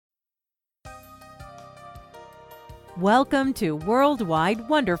Welcome to Worldwide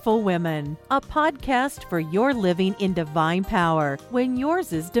Wonderful Women, a podcast for your living in divine power when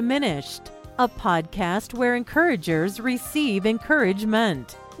yours is diminished. A podcast where encouragers receive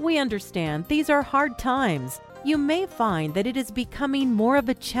encouragement. We understand these are hard times. You may find that it is becoming more of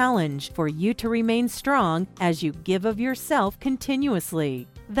a challenge for you to remain strong as you give of yourself continuously.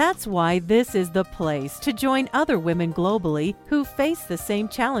 That's why this is the place to join other women globally who face the same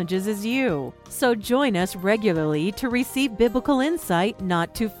challenges as you. So join us regularly to receive biblical insight,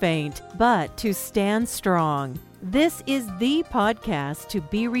 not to faint, but to stand strong. This is the podcast to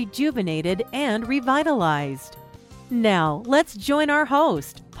be rejuvenated and revitalized. Now, let's join our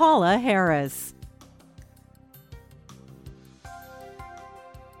host, Paula Harris.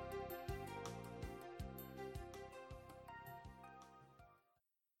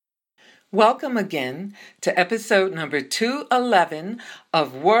 Welcome again to episode number 211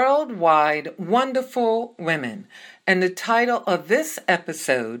 of Worldwide Wonderful Women. And the title of this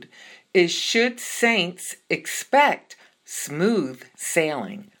episode is Should Saints Expect Smooth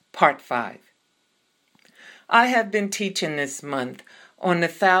Sailing? Part 5. I have been teaching this month on the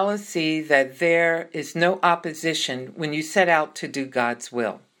fallacy that there is no opposition when you set out to do God's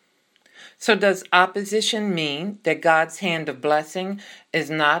will. So does opposition mean that God's hand of blessing is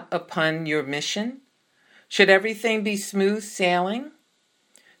not upon your mission? Should everything be smooth sailing?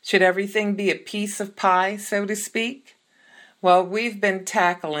 Should everything be a piece of pie, so to speak? Well, we've been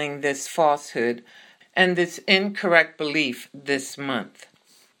tackling this falsehood and this incorrect belief this month.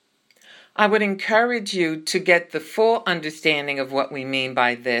 I would encourage you to get the full understanding of what we mean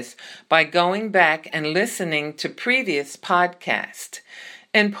by this by going back and listening to previous podcasts.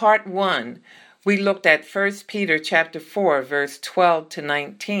 In part 1, we looked at 1 Peter chapter 4, verse 12 to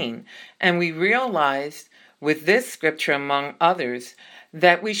 19, and we realized with this scripture, among others,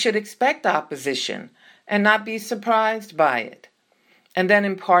 that we should expect opposition and not be surprised by it. And then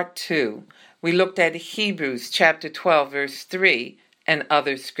in part 2, we looked at Hebrews chapter 12, verse 3, and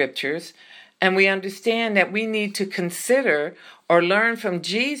other scriptures, and we understand that we need to consider or learn from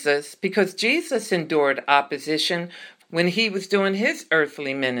Jesus because Jesus endured opposition when he was doing his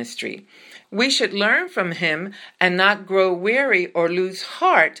earthly ministry. We should learn from him and not grow weary or lose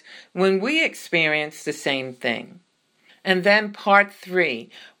heart when we experience the same thing. And then part 3,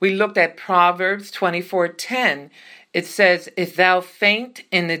 we looked at Proverbs 24:10. It says, "If thou faint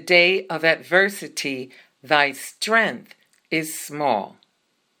in the day of adversity, thy strength is small."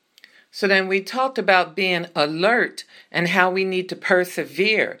 So then we talked about being alert and how we need to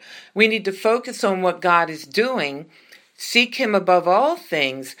persevere. We need to focus on what God is doing, seek him above all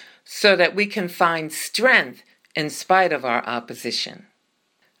things so that we can find strength in spite of our opposition.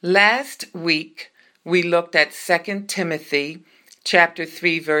 Last week, we looked at 2 Timothy chapter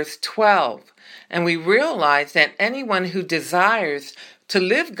 3, verse 12, and we realized that anyone who desires to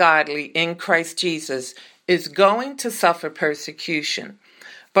live godly in Christ Jesus is going to suffer persecution.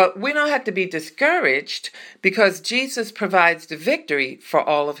 But we don't have to be discouraged because Jesus provides the victory for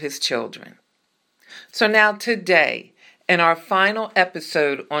all of his children. So now today, in our final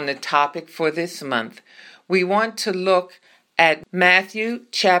episode on the topic for this month, we want to look at Matthew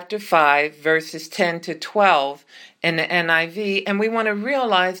chapter 5, verses 10 to 12 in the NIV, and we want to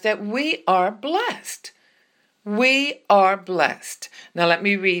realize that we are blessed. We are blessed. Now let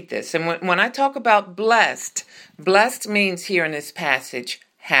me read this. And when I talk about blessed, blessed means here in this passage,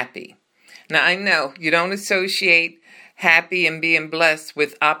 happy. Now I know you don't associate happy and being blessed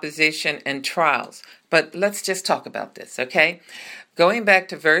with opposition and trials. But let's just talk about this, okay? Going back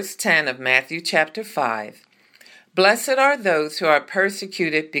to verse 10 of Matthew chapter 5. Blessed are those who are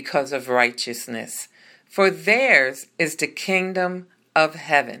persecuted because of righteousness, for theirs is the kingdom of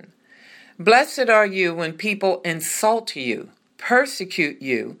heaven. Blessed are you when people insult you, persecute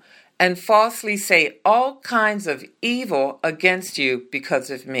you, and falsely say all kinds of evil against you because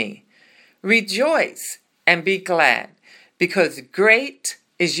of me. Rejoice and be glad, because great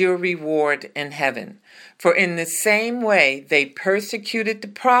is your reward in heaven. For in the same way they persecuted the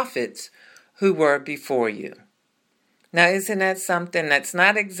prophets who were before you. Now, isn't that something? That's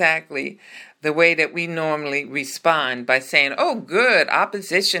not exactly the way that we normally respond by saying, oh, good,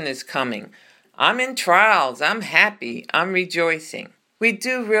 opposition is coming. I'm in trials. I'm happy. I'm rejoicing. We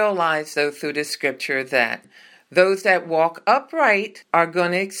do realize, though, through the scripture that those that walk upright are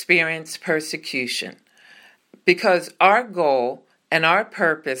going to experience persecution because our goal and our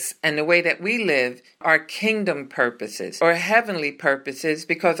purpose and the way that we live are kingdom purposes or heavenly purposes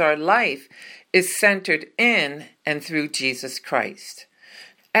because our life is centered in and through Jesus Christ.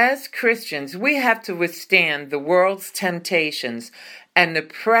 As Christians, we have to withstand the world's temptations and the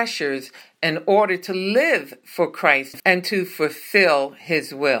pressures in order to live for Christ and to fulfill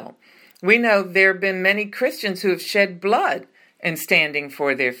His will. We know there have been many Christians who have shed blood in standing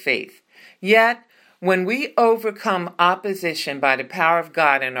for their faith. Yet, when we overcome opposition by the power of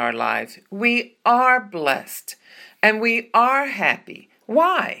God in our lives, we are blessed and we are happy.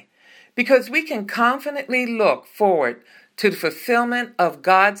 Why? Because we can confidently look forward to the fulfillment of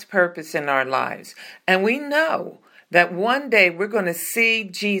God's purpose in our lives. And we know that one day we're going to see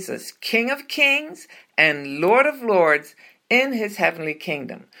Jesus, King of Kings and Lord of Lords, in His heavenly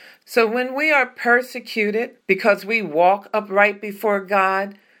kingdom. So when we are persecuted because we walk upright before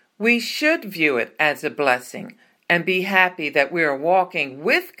God, we should view it as a blessing and be happy that we are walking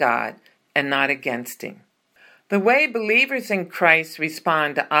with God and not against Him. The way believers in Christ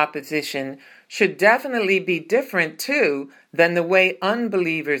respond to opposition should definitely be different too than the way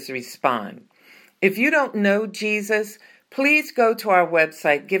unbelievers respond. If you don't know Jesus, please go to our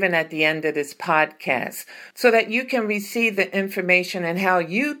website given at the end of this podcast so that you can receive the information and how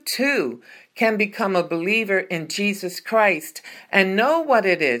you too can become a believer in Jesus Christ and know what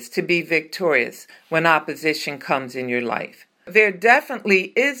it is to be victorious when opposition comes in your life. There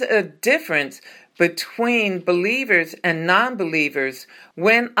definitely is a difference between believers and non-believers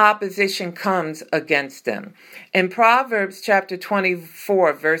when opposition comes against them. In Proverbs chapter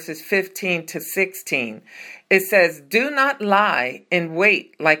 24, verses 15 to 16, it says, "Do not lie in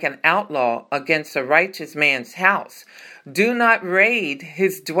wait like an outlaw against a righteous man's house. Do not raid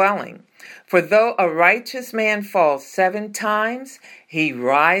his dwelling. For though a righteous man falls 7 times, he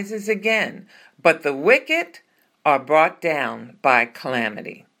rises again, but the wicked are brought down by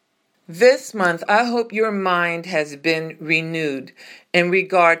calamity." This month, I hope your mind has been renewed in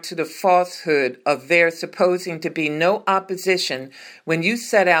regard to the falsehood of there supposing to be no opposition when you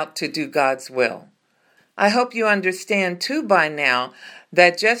set out to do God's will. I hope you understand too by now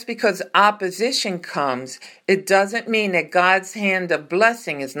that just because opposition comes, it doesn't mean that God's hand of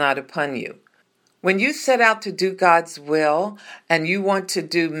blessing is not upon you. When you set out to do God's will and you want to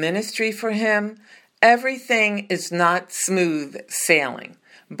do ministry for Him, everything is not smooth sailing.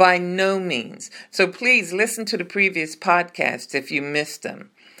 By no means. So please listen to the previous podcasts if you missed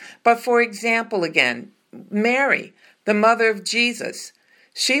them. But for example, again, Mary, the mother of Jesus,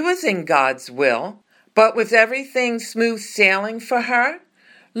 she was in God's will, but was everything smooth sailing for her?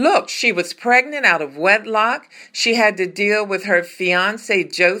 Look, she was pregnant out of wedlock. She had to deal with her fiancé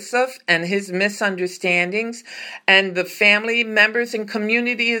Joseph and his misunderstandings and the family members and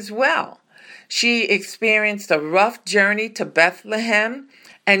community as well. She experienced a rough journey to Bethlehem,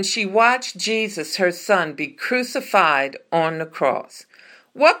 and she watched Jesus, her son, be crucified on the cross.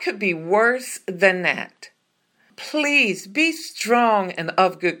 What could be worse than that? Please be strong and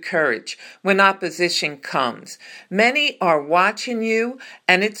of good courage when opposition comes. Many are watching you,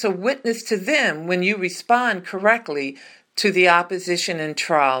 and it's a witness to them when you respond correctly to the opposition and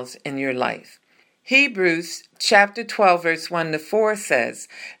trials in your life. Hebrews chapter 12, verse 1 to 4 says,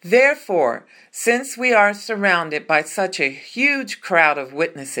 "Therefore, since we are surrounded by such a huge crowd of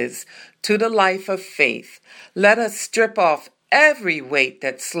witnesses to the life of faith, let us strip off every weight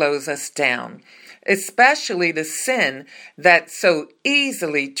that slows us down, especially the sin that so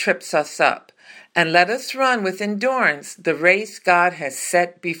easily trips us up, and let us run with endurance the race God has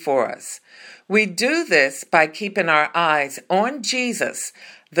set before us. We do this by keeping our eyes on Jesus,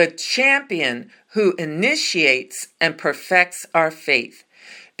 the champion who initiates and perfects our faith.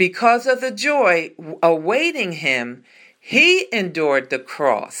 Because of the joy awaiting Him, He endured the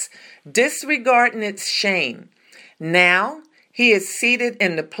cross, disregarding its shame. Now He is seated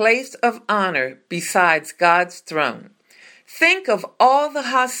in the place of honor beside God's throne. Think of all the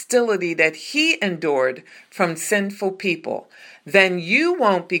hostility that He endured from sinful people. Then you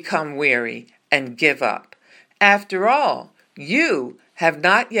won't become weary and give up. After all, you have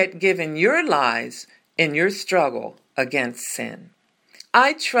not yet given your lives in your struggle against sin."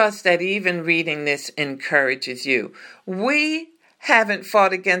 I trust that even reading this encourages you. We haven't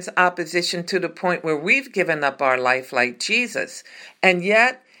fought against opposition to the point where we've given up our life like Jesus, and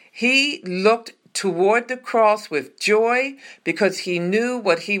yet He looked toward the cross with joy because He knew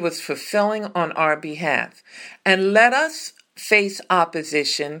what He was fulfilling on our behalf. And let us face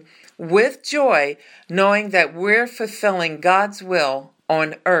opposition with joy, knowing that we're fulfilling God's will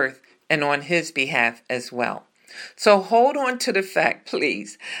on earth and on His behalf as well. So hold on to the fact,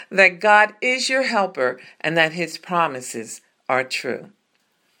 please, that God is your helper and that His promises are true.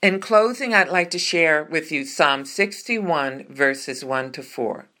 In closing, I'd like to share with you Psalm 61, verses 1 to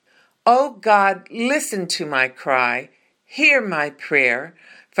 4. "O God, listen to my cry, hear my prayer.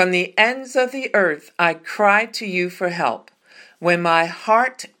 From the ends of the earth I cry to you for help. When my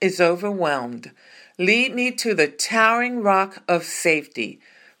heart is overwhelmed, lead me to the towering rock of safety,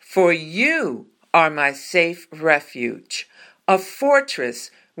 for you are my safe refuge, a fortress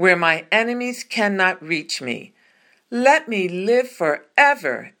where my enemies cannot reach me. Let me live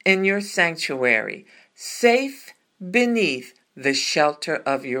forever in your sanctuary, safe beneath the shelter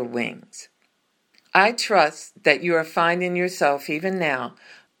of your wings. I trust that you are finding yourself even now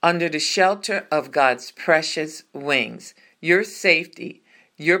under the shelter of God's precious wings, your safety,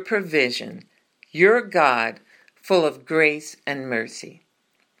 your provision, your God full of grace and mercy.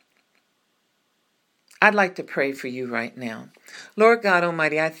 I'd like to pray for you right now. Lord God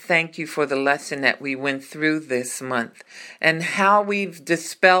Almighty, I thank you for the lesson that we went through this month and how we've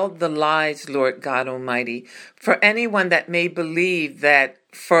dispelled the lies, Lord God Almighty, for anyone that may believe that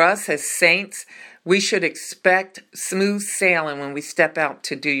for us as saints, we should expect smooth sailing when we step out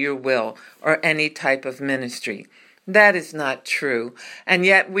to do your will or any type of ministry. That is not true. And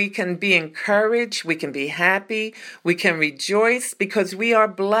yet we can be encouraged, we can be happy, we can rejoice because we are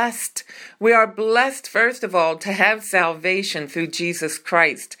blessed. We are blessed, first of all, to have salvation through Jesus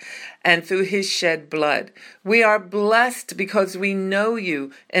Christ and through his shed blood. We are blessed because we know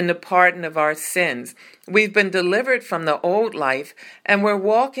you in the pardon of our sins. We've been delivered from the old life and we're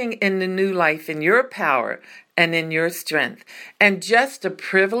walking in the new life in your power and in your strength. And just the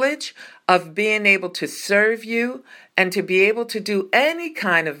privilege of being able to serve you and to be able to do any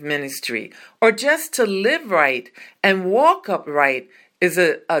kind of ministry or just to live right and walk upright is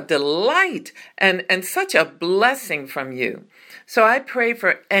a delight and such a blessing from you. So I pray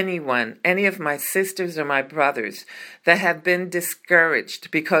for anyone, any of my sisters or my brothers that have been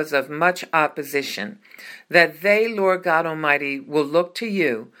discouraged because of much opposition, that they, Lord God Almighty, will look to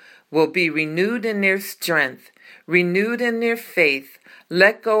you, will be renewed in their strength, renewed in their faith,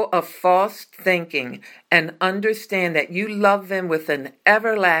 let go of false thinking and understand that you love them with an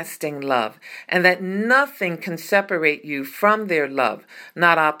everlasting love and that nothing can separate you from their love.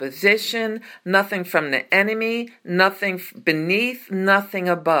 Not opposition, nothing from the enemy, nothing beneath, nothing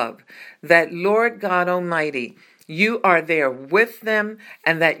above. That Lord God Almighty, you are there with them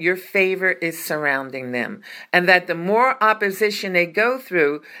and that your favor is surrounding them. And that the more opposition they go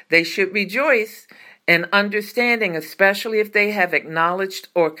through, they should rejoice and understanding, especially if they have acknowledged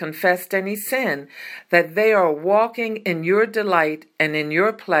or confessed any sin, that they are walking in your delight and in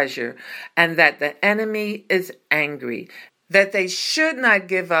your pleasure, and that the enemy is angry. That they should not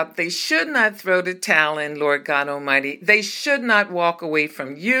give up. They should not throw the towel in, Lord God Almighty. They should not walk away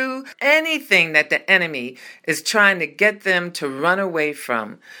from you. Anything that the enemy is trying to get them to run away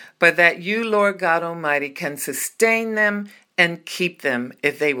from. But that you, Lord God Almighty, can sustain them and keep them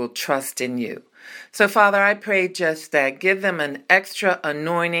if they will trust in you. So, Father, I pray just that. Give them an extra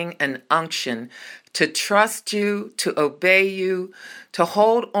anointing and unction to trust you, to obey you, to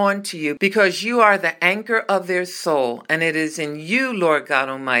hold on to you, because you are the anchor of their soul. And it is in you, Lord God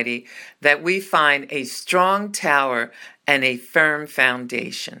Almighty, that we find a strong tower and a firm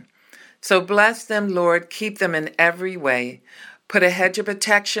foundation. So bless them, Lord. Keep them in every way. Put a hedge of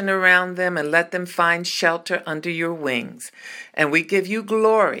protection around them and let them find shelter under your wings. And we give you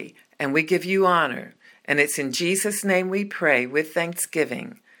glory and we give you honor. And it's in Jesus' name we pray with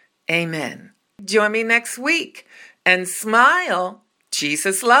thanksgiving. Amen. Join me next week and smile.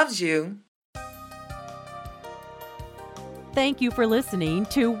 Jesus loves you. Thank you for listening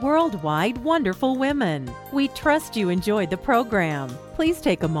to Worldwide Wonderful Women. We trust you enjoyed the program. Please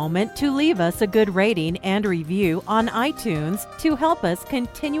take a moment to leave us a good rating and review on iTunes to help us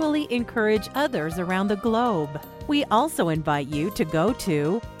continually encourage others around the globe. We also invite you to go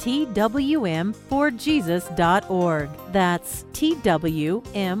to twmforjesus.org. That's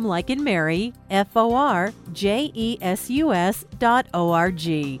TWM like in Mary,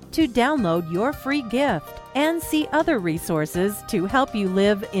 FORJESUS.org to download your free gift and see other resources to help you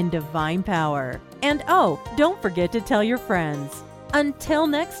live in divine power. And don't forget to tell your friends. Until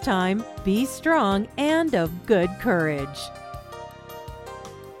next time, be strong and of good courage.